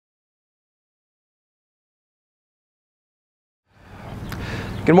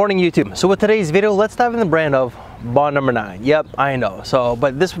Good morning, YouTube. So with today's video, let's dive in the brand of Bond number 9. Yep, I know.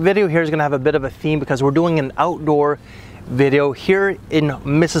 But this video here is gonna have a bit of a theme because we're doing an outdoor video here in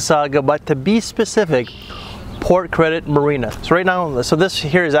Mississauga, but to be specific, Port Credit Marina. So right now, this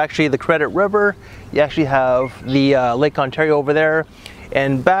here is actually the Credit River. You actually have the Lake Ontario over there.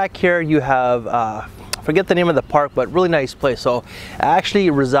 And back here you have, forget the name of the park, but really nice place. So I actually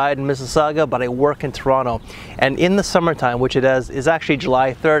reside in Mississauga, but I work in Toronto. And in the summertime, which it is actually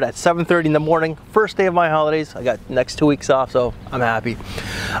July 3rd at 7:30 in the morning, first day of my holidays. I got next 2 weeks off, so I'm happy.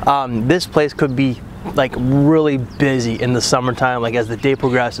 This place could be like really busy in the summertime, like as the day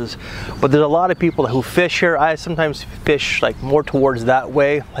progresses. But there's a lot of people who fish here. I sometimes fish like more towards that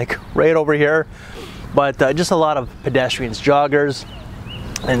way, like right over here. But just a lot of pedestrians, joggers,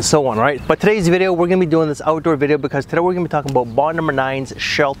 and so on, right? But today's video, we're gonna be doing this outdoor video because today we're gonna be talking about Bond number 9's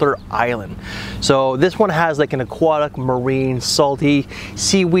Shelter Island. So this one has like an aquatic, marine, salty,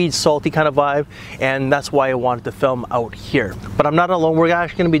 seaweed, salty kind of vibe, and that's why I wanted to film out here. But I'm not alone. We're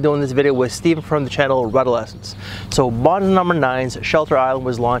actually gonna be doing this video with Steven from the channel Redolessence. So Bond number 9's Shelter Island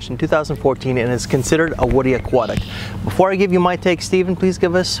was launched in 2014 and is considered a woody aquatic. Before I give you my take, Steven, please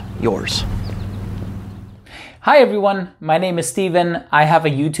give us yours. Hi everyone, my name is Steven. I have a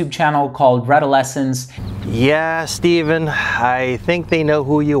YouTube channel called Redolessence. Yeah, Steven, I think they know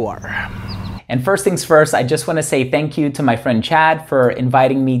who you are. And first things first, I just want to say thank you to my friend Chad for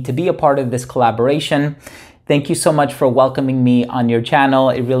inviting me to be a part of this collaboration. Thank you so much for welcoming me on your channel.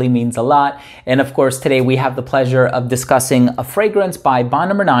 It really means a lot. And of course, today we have the pleasure of discussing a fragrance by Bond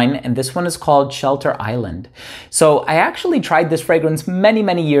number 9, and this one is called Shelter Island. So I actually tried this fragrance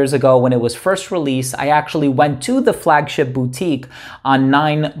many years ago when it was first released. I actually went to the flagship boutique on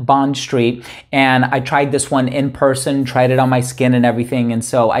 9 Bond Street, and I tried this one in person, tried it on my skin and everything. And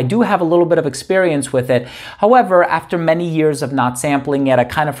so I do have a little bit of experience with it. However, after many years of not sampling it, I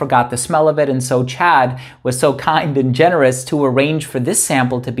kind of forgot the smell of it. And so Chad was so kind and generous to arrange for this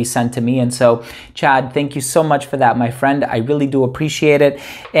sample to be sent to me. And so Chad, thank you so much for that, my friend. I really do appreciate it.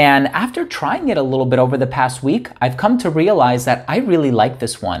 And after trying it a little bit over the past week, I've come to realize that I really like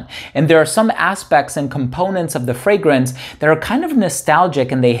this one. And there are some aspects and components of the fragrance that are kind of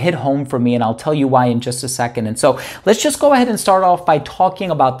nostalgic and they hit home for me. And I'll tell you why in just a second. And so let's just go ahead and start off by talking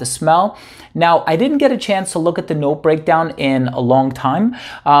about the smell. Now, I didn't get a chance to look at the note breakdown in a long time,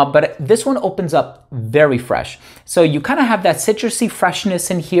 but this one opens up very fresh. So you kind of have that citrusy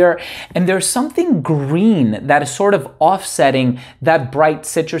freshness in here, and there's something green that is sort of offsetting that bright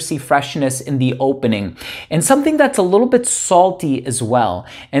citrusy freshness in the opening, and something that's a little bit salty as well.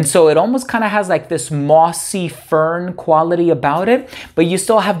 And so it almost kind of has like this mossy fern quality about it, but you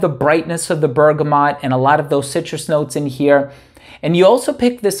still have the brightness of the bergamot and a lot of those citrus notes in here. And you also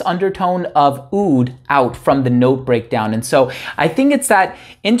pick this undertone of oud out from the note breakdown. And so I think it's that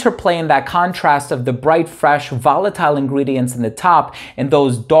interplay and that contrast of the bright, fresh, volatile ingredients in the top and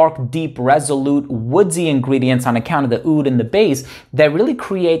those dark, deep, resolute, woodsy ingredients on account of the oud in the base that really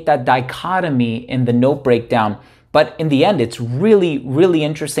create that dichotomy in the note breakdown. But in the end, it's really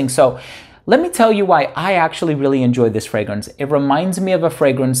interesting. So let me tell you why I actually really enjoy this fragrance. It reminds me of a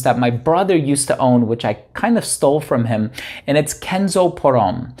fragrance that my brother used to own, which I kind of stole from him, and it's Kenzo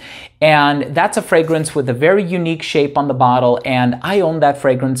Porom. And that's a fragrance with a very unique shape on the bottle, and I own that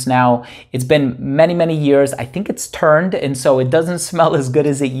fragrance now. It's been many years. I think it's turned, and so it doesn't smell as good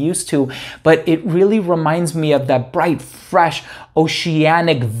as it used to, but it really reminds me of that bright, fresh,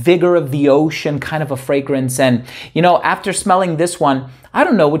 oceanic vigor of the ocean kind of a fragrance. And, you know, after smelling this one, I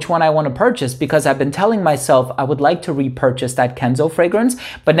don't know which one I want to purchase because I've been telling myself I would like to repurchase that Kenzo fragrance.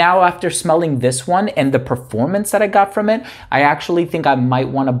 But now after smelling this one and the performance that I got from it, I actually think I might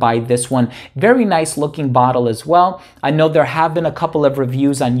want to buy this one. Very nice looking bottle as well. I know there have been a couple of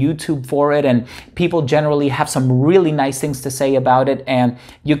reviews on YouTube for it, and people generally have some really nice things to say about it. And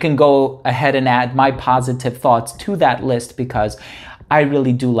you can go ahead and add my positive thoughts to that list because I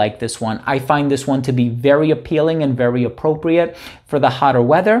really do like this one. I find this one to be very appealing and very appropriate for the hotter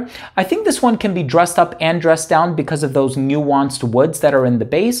weather. I think this one can be dressed up and dressed down because of those nuanced woods that are in the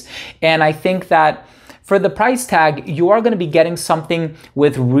base. And I think that for the price tag, you are going to be getting something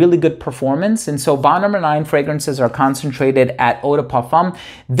with really good performance. And so Bond number 9 fragrances are concentrated at eau de parfum.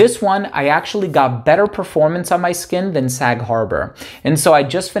 This one, I actually got better performance on my skin than Sag Harbor. And so I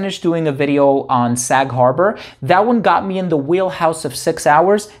just finished doing a video on Sag Harbor. That one got me in the wheelhouse of 6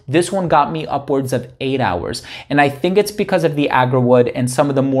 hours. This one got me upwards of 8 hours. And I think it's because of the agarwood and some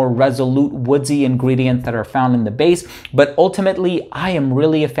of the more resolute woodsy ingredients that are found in the base. But ultimately, I am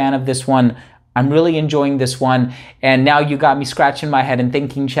really a fan of this one. I'm really enjoying this one. And now you got me scratching my head and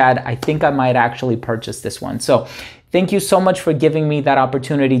thinking, Chad, I think I might actually purchase this one. So Thank you so much for giving me that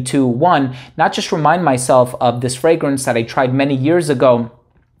opportunity to, one, not just remind myself of this fragrance that I tried many years ago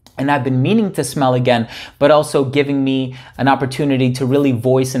and I've been meaning to smell again, but also giving me an opportunity to really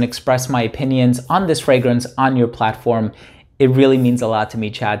voice and express my opinions on this fragrance on your platform. It really means a lot to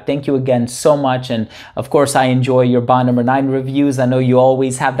me, Chad. Thank you again so much. And of course, I enjoy your Bond Number 9 reviews. I know you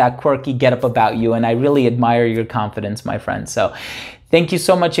always have that quirky getup about you, and I really admire your confidence, my friend. So thank you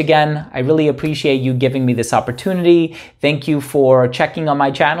so much again. I really appreciate you giving me this opportunity. Thank you for checking on my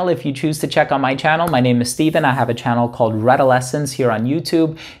channel. If you choose to check on my channel, my name is Steven. I have a channel called Redolessence here on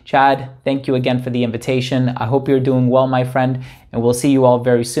YouTube. Chad, thank you again for the invitation. I hope you're doing well, my friend, and we'll see you all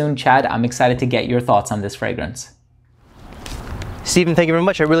very soon. Chad, I'm excited to get your thoughts on this fragrance. Steven, thank you very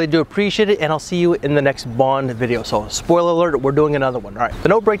much. I really do appreciate it, and I'll see you in the next Bond video. So, spoiler alert, we're doing another one. All right, the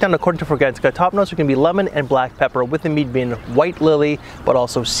note breakdown according to Fragrantica. Top notes are going to be lemon and black pepper, with the meat being white lily, but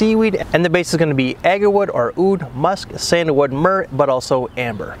also seaweed. And the base is going to be agarwood or oud, musk, sandalwood, myrrh, but also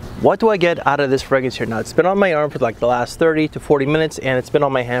amber. What do I get out of this fragrance here? Now, it's been on my arm for like the last 30 to 40 minutes, and it's been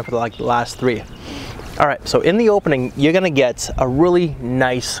on my hand for like the last 3. All right, so in the opening, you're gonna get a really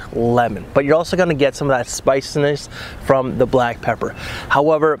nice lemon, but you're also gonna get some of that spiciness from the black pepper.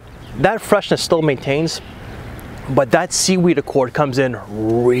 However, that freshness still maintains, but that seaweed accord comes in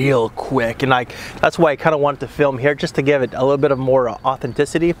real quick, and like that's why I kind of wanted to film here, just to give it a little bit of more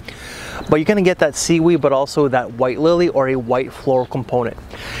authenticity. But you're gonna get that seaweed, but also that white lily or a white floral component.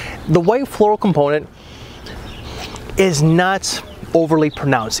 The white floral component is not overly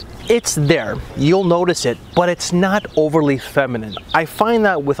pronounced. It's there, you'll notice it, but it's not overly feminine. I find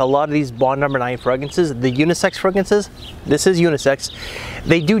that with a lot of these Bond Number 9 fragrances, the unisex fragrances, this is unisex,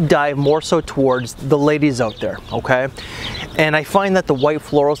 they do dive more so towards the ladies out there, okay? And I find that the white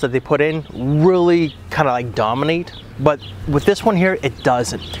florals that they put in really kind of like dominate, but with this one here, it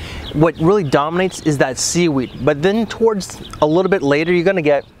doesn't. What really dominates is that seaweed, but then towards a little bit later, you're gonna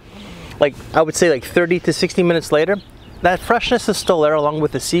get, like, I would say like 30 to 60 minutes later, that freshness is still there along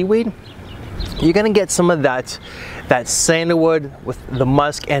with the seaweed. You're gonna get some of that sandalwood with the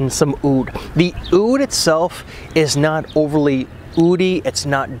musk and some oud. The oud itself is not overly oudy, it's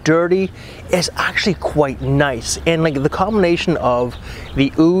not dirty, it's actually quite nice. And like the combination of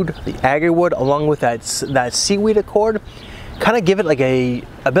the oud, the agarwood, along with that seaweed accord, kind of give it like a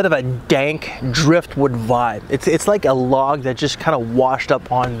bit of a dank driftwood vibe. It's like a log that just kind of washed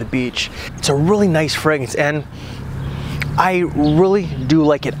up on the beach. It's a really nice fragrance, and I really do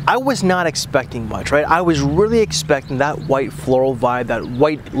like it. I was not expecting much, right? I was really expecting that white floral vibe, that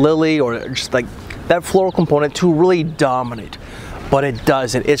white lily, or just like that floral component to really dominate, but it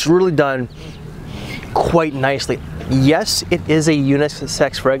doesn't. It's really done quite nicely. Yes, it is a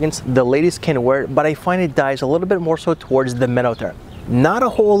unisex fragrance. The ladies can wear it, but I find it dives a little bit more so towards the men out there. Not a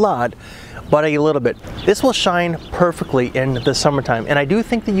whole lot, but a little bit. This will shine perfectly in the summertime, and I do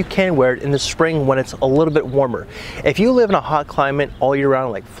think that you can wear it in the spring when it's a little bit warmer. If you live in a hot climate all year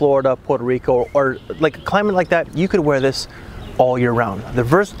round, like Florida, Puerto Rico, or like a climate like that, you could wear this all year round. The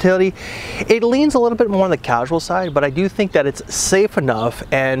versatility, it leans a little bit more on the casual side, but I do think that it's safe enough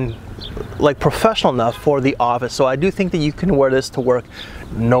and like professional enough for the office. So I do think that you can wear this to work,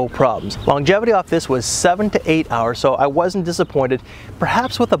 no problems. Longevity off this was 7 to 8 hours, so I wasn't disappointed.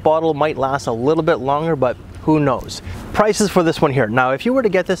 Perhaps with a bottle it might last a little bit longer, but who knows. Prices for this one here. Now, if you were to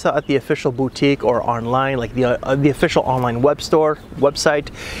get this at the official boutique or online, like the official online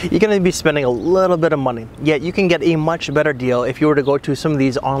website, you're gonna be spending a little bit of money. Yet you can get a much better deal if you were to go to some of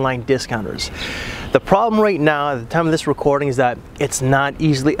these online discounters. The problem right now at the time of this recording is that it's not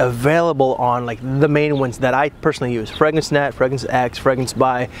easily available on like the main ones that I personally use, FragranceNet, Fragrance X, Fragrance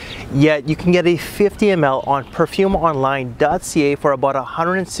Buy. Yet you can get a 50 ml on perfumeonline.ca for about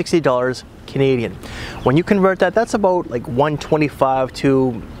 $160 Canadian. When you convert that, that's about like 125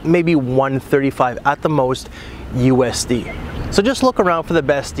 to maybe 135 at the most USD. So just look around for the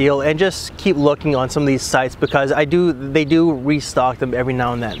best deal and just keep looking on some of these sites, because they do restock them every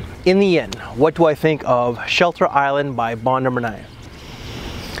now and then. In the end, what do I think of Shelter Island by Bond Number 9?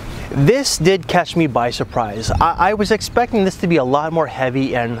 This did catch me by surprise. I was expecting this to be a lot more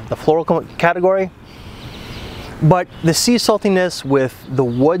heavy in the floral category, but the sea saltiness with the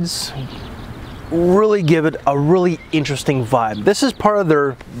woods really give it a really interesting vibe. This is part of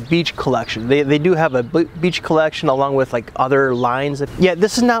their beach collection. They do have a beach collection along with like other lines. Yeah,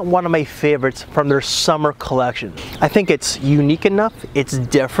 this is not one of my favorites from their summer collection. I think it's unique enough, it's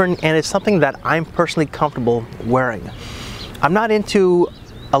different, and it's something that I'm personally comfortable wearing. I'm not into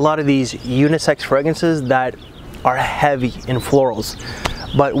a lot of these unisex fragrances that are heavy in florals,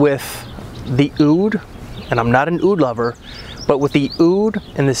 but with the oud, and I'm not an oud lover, but with the oud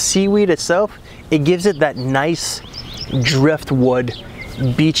and the seaweed itself, it gives it that nice driftwood,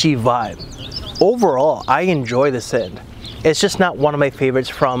 beachy vibe. Overall, I enjoy the scent. It's just not one of my favorites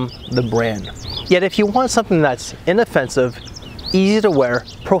from the brand. Yet if you want something that's inoffensive, easy to wear,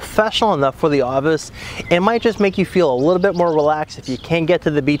 professional enough for the office, and might just make you feel a little bit more relaxed if you can't get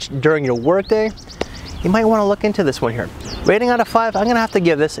to the beach during your workday, you might want to look into this one here. Rating out of 5, I'm gonna have to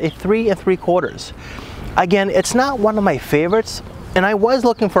give this a 3 3/4. Again, it's not one of my favorites, and I was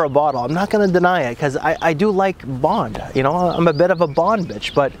looking for a bottle. I'm not gonna deny it, because I do like Bond. You know, I'm a bit of a Bond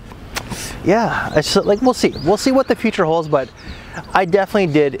bitch, but yeah, it's like, we'll see what the future holds, but I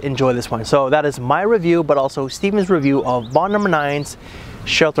definitely did enjoy this one. So that is my review, but also Steven's review of Bond number 9's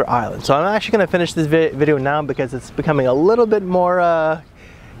Shelter Island. So I'm actually going to finish this video now because it's becoming a little bit more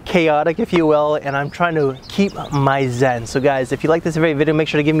chaotic, if you will, and I'm trying to keep my zen. So guys, if you like this video, make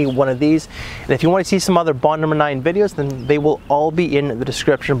sure to give me one of these, and if you want to see some other Bond number 9 videos, then they will all be in the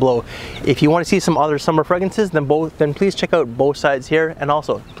description below. If you want to see some other summer fragrances, then please check out both sides here, and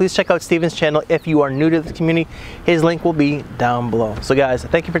also please check out Steven's channel if you are new to this community. His link will be down below. So guys,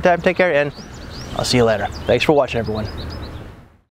 thank you for your time, take care, and I'll see you later. Thanks for watching, everyone.